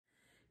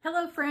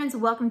Hello friends,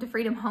 welcome to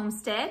Freedom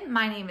Homestead.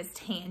 My name is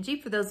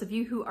Tangie, for those of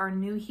you who are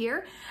new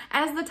here.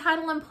 As the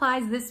title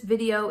implies, this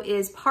video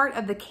is part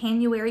of the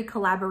CANUARY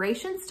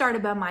collaboration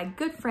started by my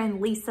good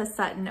friend Lisa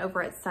Sutton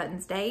over at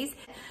Sutton's Days.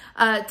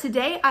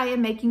 Today I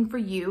am making for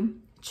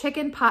you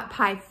chicken pot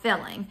pie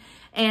filling.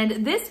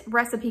 And this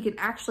recipe can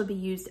actually be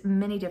used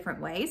many different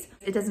ways.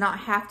 It does not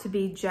have to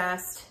be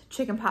just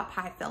chicken pot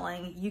pie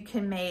filling. You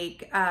can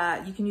make,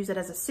 you can use it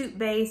as a soup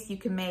base. You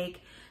can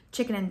make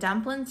chicken and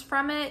dumplings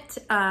from it.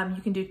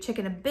 You can do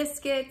chicken and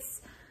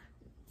biscuits.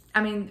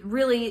 I mean,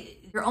 really,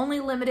 you're only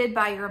limited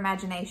by your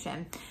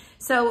imagination.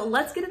 So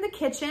let's get in the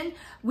kitchen.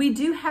 We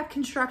do have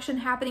construction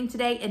happening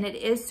today and it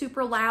is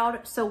super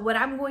loud. So what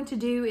I'm going to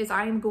do is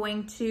I am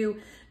going to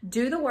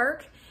do the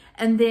work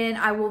and then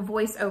I will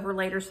voice over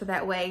later so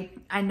that way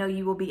I know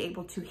you will be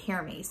able to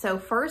hear me. So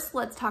first,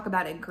 let's talk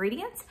about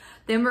ingredients.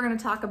 Then we're gonna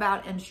talk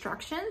about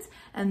instructions,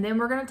 and then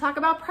we're gonna talk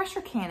about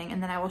pressure canning,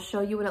 and then I will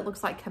show you what it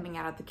looks like coming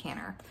out of the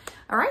canner.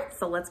 All right,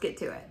 so let's get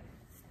to it.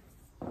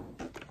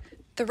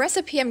 The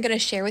recipe I'm going to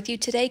share with you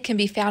today can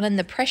be found in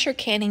the Pressure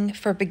Canning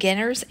for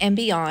Beginners and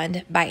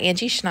Beyond by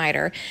Angie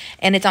Schneider,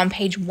 and it's on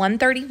page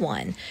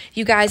 131.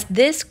 You guys,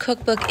 this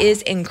cookbook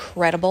is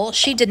incredible.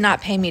 She did not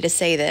pay me to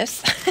say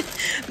this,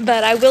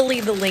 but I will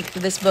leave the link to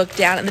this book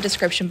down in the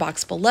description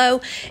box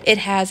below. It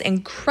has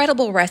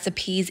incredible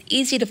recipes,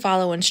 easy to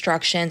follow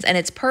instructions, and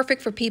it's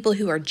perfect for people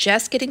who are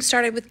just getting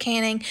started with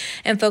canning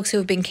and folks who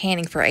have been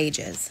canning for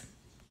ages.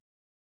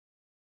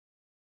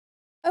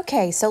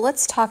 Okay, so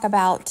let's talk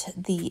about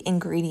the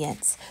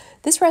ingredients.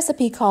 This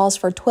recipe calls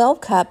for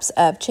 12 cups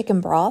of chicken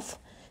broth,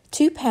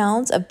 2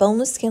 pounds of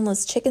boneless,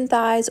 skinless chicken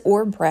thighs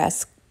or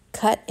breasts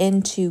cut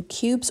into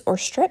cubes or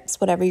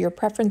strips, whatever your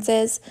preference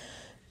is,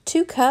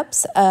 2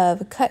 cups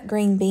of cut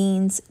green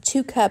beans,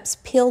 2 cups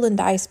peeled and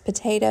diced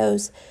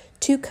potatoes,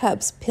 2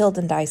 cups peeled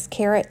and diced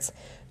carrots,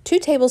 2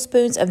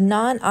 tablespoons of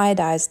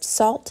non-iodized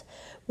salt,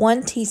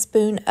 1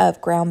 teaspoon of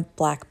ground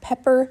black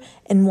pepper,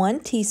 and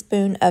 1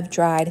 teaspoon of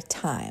dried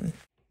thyme.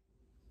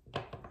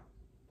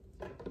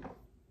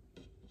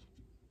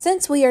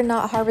 Since we are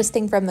not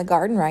harvesting from the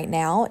garden right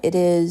now, it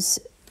is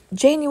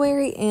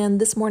January and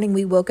this morning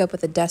we woke up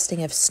with a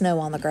dusting of snow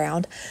on the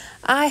ground.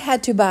 I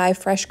had to buy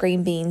fresh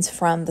green beans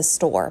from the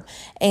store.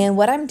 And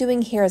what I'm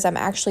doing here is I'm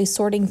actually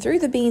sorting through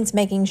the beans,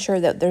 making sure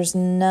that there's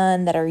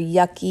none that are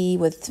yucky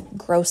with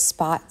gross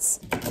spots.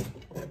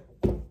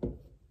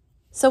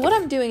 So what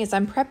I'm doing is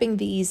I'm prepping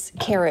these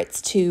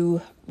carrots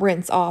to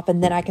rinse off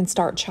and then I can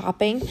start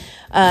chopping.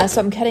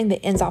 So I'm cutting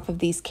the ends off of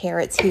these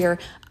carrots here.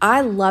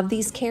 I love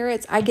these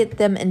carrots. I get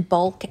them in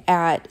bulk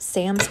at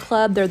Sam's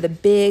Club. They're the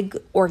big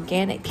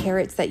organic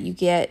carrots that you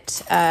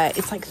get.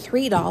 It's like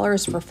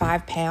 $3 for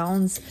 5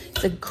 pounds.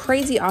 It's a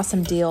crazy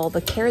awesome deal.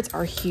 The carrots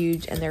are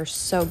huge and they're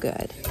so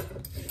good.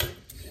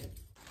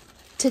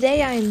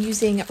 Today I am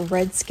using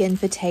red skin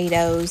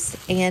potatoes,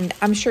 and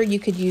I'm sure you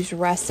could use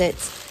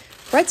russets.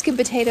 Red skin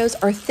potatoes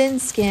are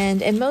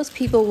thin-skinned, and most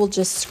people will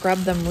just scrub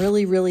them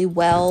really, really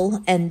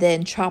well and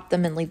then chop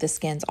them and leave the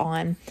skins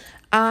on.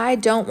 I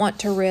don't want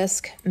to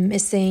risk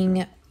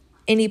missing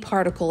any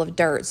particle of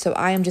dirt, so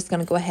I am just going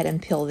to go ahead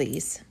and peel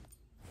these.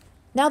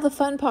 Now the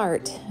fun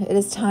part. It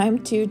is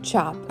time to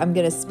chop. I'm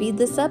going to speed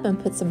this up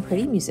and put some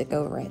pretty music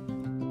over it.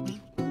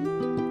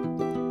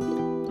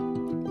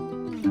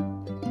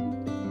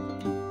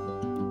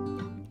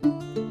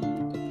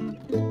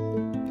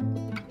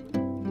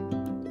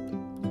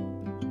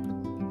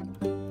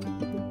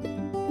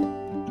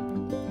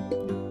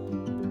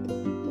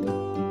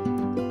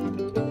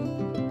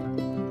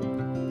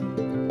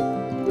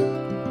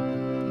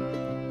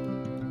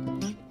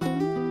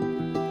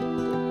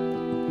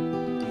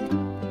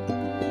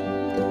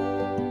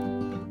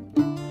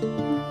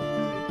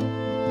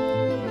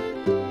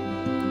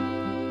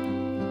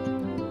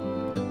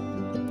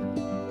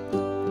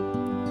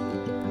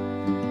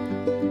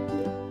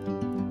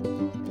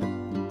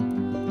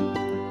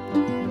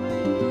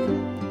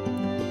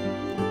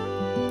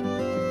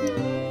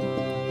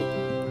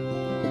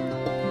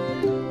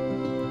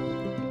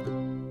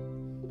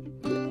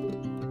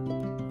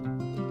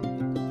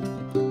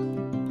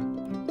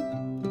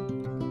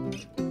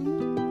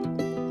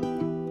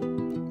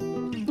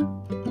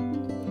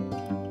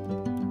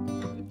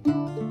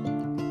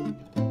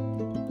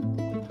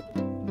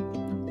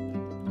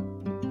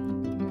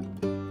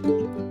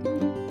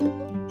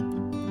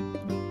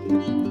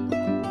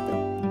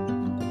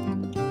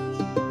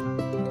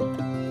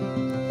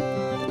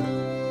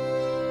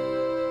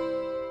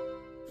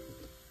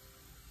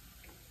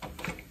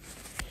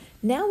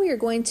 Now we are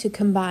going to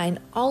combine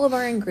all of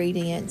our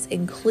ingredients,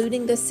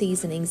 including the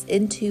seasonings,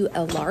 into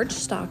a large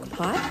stock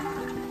pot.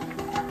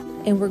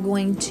 And we're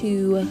going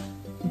to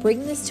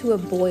bring this to a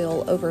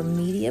boil over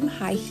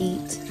medium-high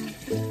heat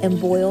and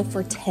boil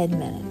for 10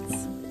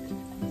 minutes.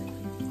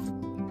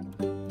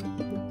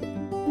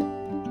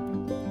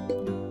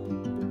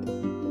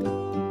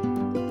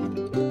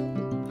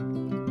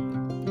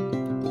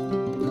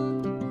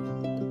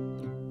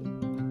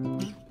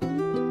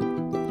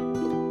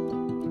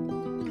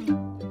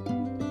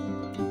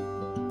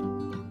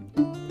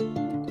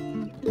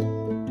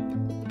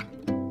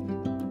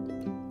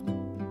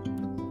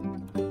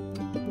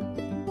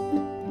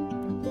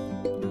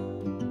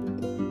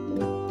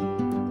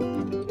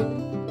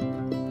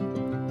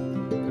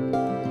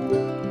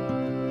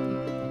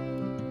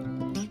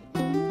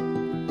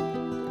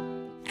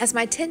 As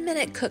my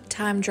 10-minute cook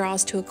time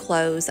draws to a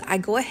close, I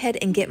go ahead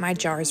and get my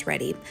jars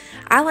ready.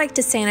 I like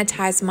to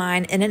sanitize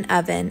mine in an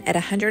oven at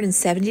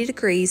 170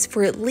 degrees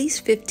for at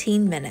least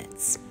 15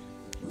 minutes.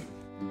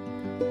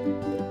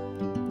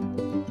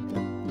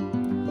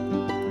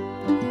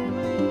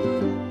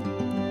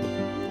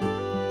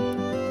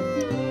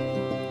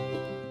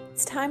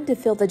 It's time to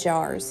fill the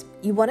jars.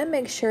 You want to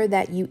make sure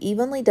that you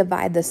evenly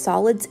divide the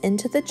solids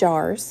into the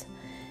jars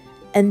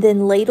and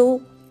then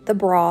ladle the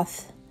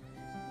broth,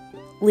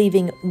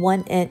 leaving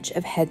 1 inch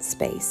of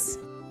headspace.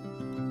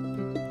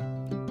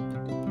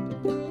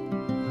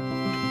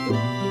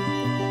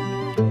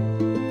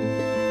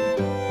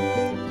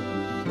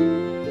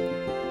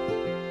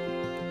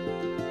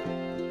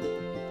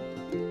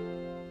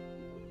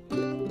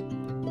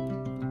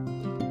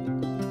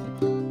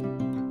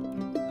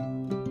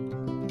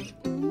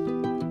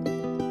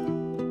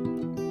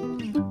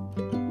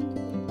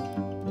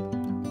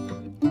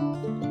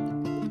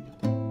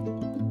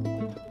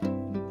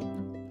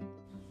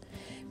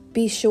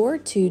 Be sure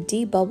to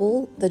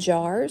debubble the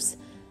jars,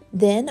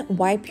 then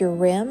wipe your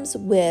rims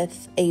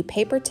with a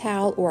paper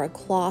towel or a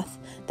cloth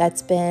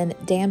that's been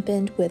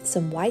dampened with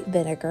some white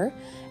vinegar.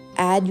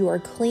 Add your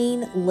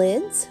clean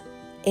lids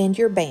and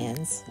your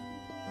bands.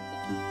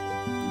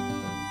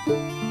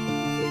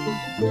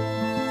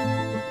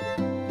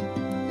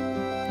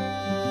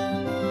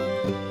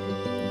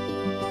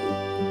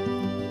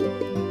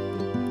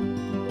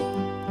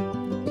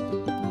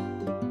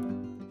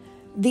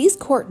 These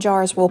quart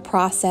jars will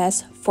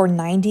process for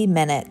 90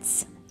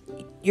 minutes.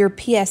 Your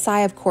PSI,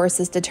 of course,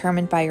 is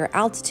determined by your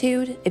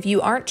altitude. If you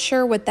aren't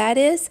sure what that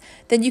is,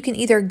 then you can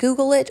either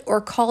Google it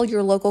or call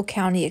your local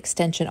county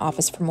extension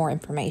office for more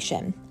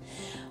information.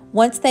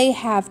 Once they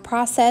have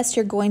processed,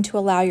 you're going to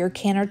allow your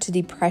canner to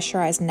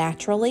depressurize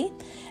naturally,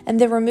 and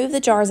then remove the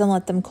jars and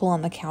let them cool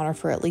on the counter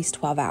for at least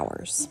 12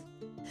 hours.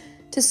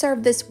 To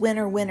serve this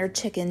winter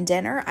chicken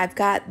dinner, I've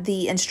got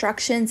the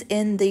instructions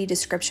in the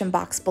description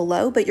box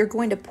below, but you're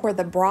going to pour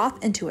the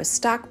broth into a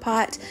stock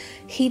pot,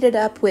 heat it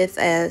up with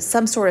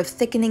some sort of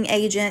thickening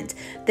agent,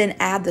 then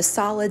add the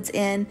solids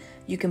in.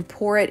 You can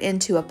pour it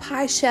into a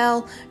pie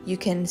shell, you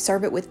can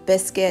serve it with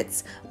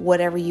biscuits,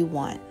 whatever you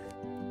want.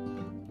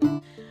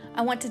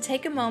 I want to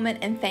take a moment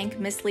and thank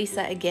Miss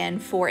Lisa again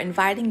for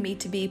inviting me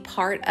to be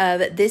part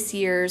of this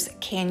year's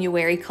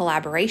CANUARY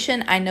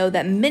collaboration. I know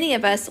that many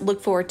of us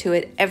look forward to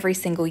it every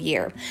single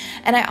year.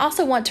 And I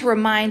also want to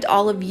remind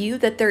all of you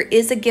that there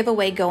is a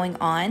giveaway going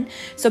on.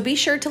 So be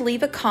sure to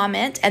leave a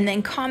comment and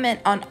then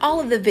comment on all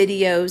of the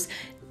videos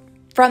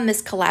from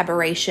this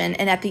collaboration,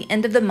 and at the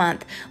end of the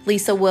month,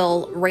 Lisa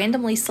will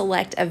randomly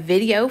select a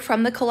video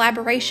from the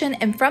collaboration,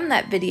 and from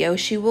that video,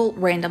 she will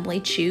randomly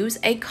choose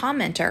a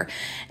commenter,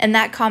 and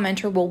that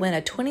commenter will win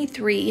a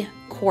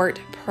 23-quart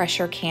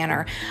pressure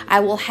canner. I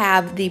will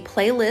have the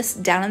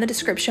playlist down in the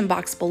description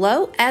box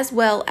below, as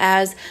well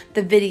as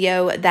the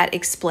video that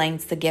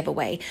explains the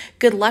giveaway.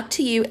 Good luck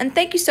to you, and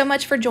thank you so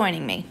much for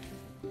joining me.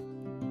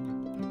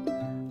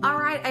 All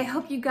right, I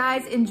hope you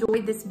guys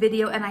enjoyed this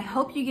video and I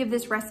hope you give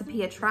this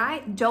recipe a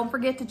try. Don't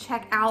forget to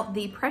check out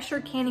the Pressure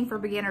Canning for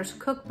Beginners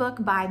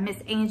cookbook by Miss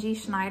Angie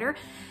Schneider.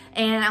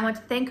 And I want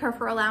to thank her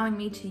for allowing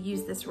me to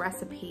use this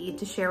recipe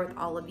to share with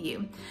all of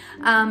you.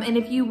 And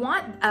if you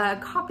want a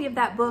copy of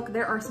that book,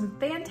 there are some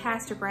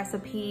fantastic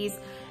recipes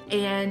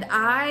and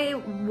I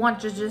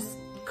want to just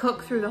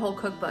cook through the whole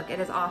cookbook.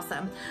 It is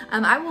awesome.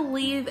 I will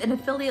leave an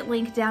affiliate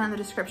link down in the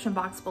description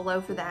box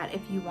below for that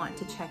if you want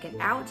to check it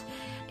out.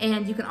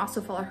 And you can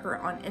also follow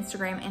her on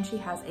Instagram, and she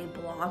has a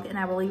blog, and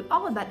I will leave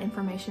all of that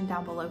information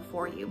down below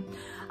for you.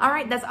 All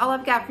right, that's all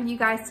I've got for you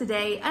guys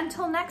today.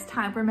 Until next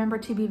time, remember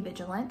to be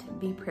vigilant,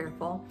 be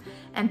prayerful,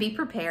 and be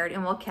prepared,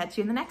 and we'll catch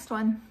you in the next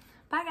one.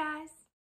 Bye, guys.